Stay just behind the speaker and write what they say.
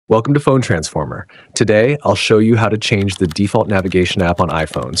Welcome to Phone Transformer. Today, I'll show you how to change the default navigation app on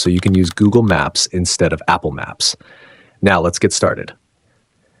iPhone so you can use Google Maps instead of Apple Maps. Now, let's get started.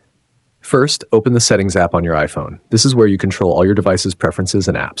 First, open the Settings app on your iPhone. This is where you control all your device's preferences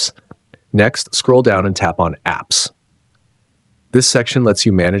and apps. Next, scroll down and tap on Apps. This section lets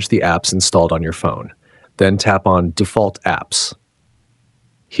you manage the apps installed on your phone. Then tap on Default Apps.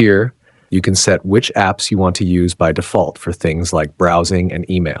 Here, you can set which apps you want to use by default for things like browsing and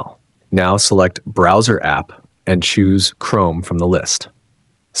email. Now select Browser app and choose Chrome from the list.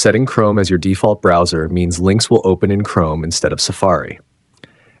 Setting Chrome as your default browser means links will open in Chrome instead of Safari.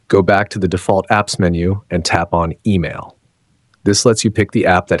 Go back to the default apps menu and tap on Email. This lets you pick the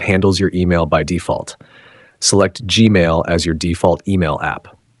app that handles your email by default. Select Gmail as your default email app.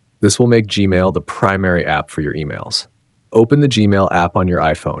 This will make Gmail the primary app for your emails. Open the Gmail app on your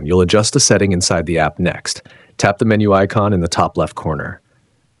iPhone. You'll adjust a setting inside the app next. Tap the menu icon in the top left corner.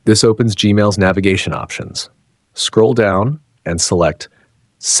 This opens Gmail's navigation options. Scroll down and select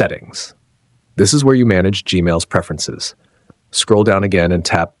Settings. This is where you manage Gmail's preferences. Scroll down again and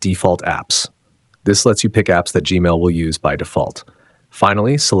tap Default Apps. This lets you pick apps that Gmail will use by default.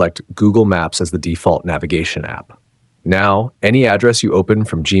 Finally, select Google Maps as the default navigation app. Now, any address you open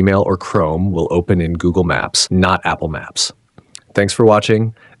from Gmail or Chrome will open in Google Maps, not Apple Maps. Thanks for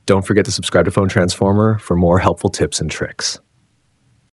watching. Don't forget to subscribe to Phone Transformer for more helpful tips and tricks.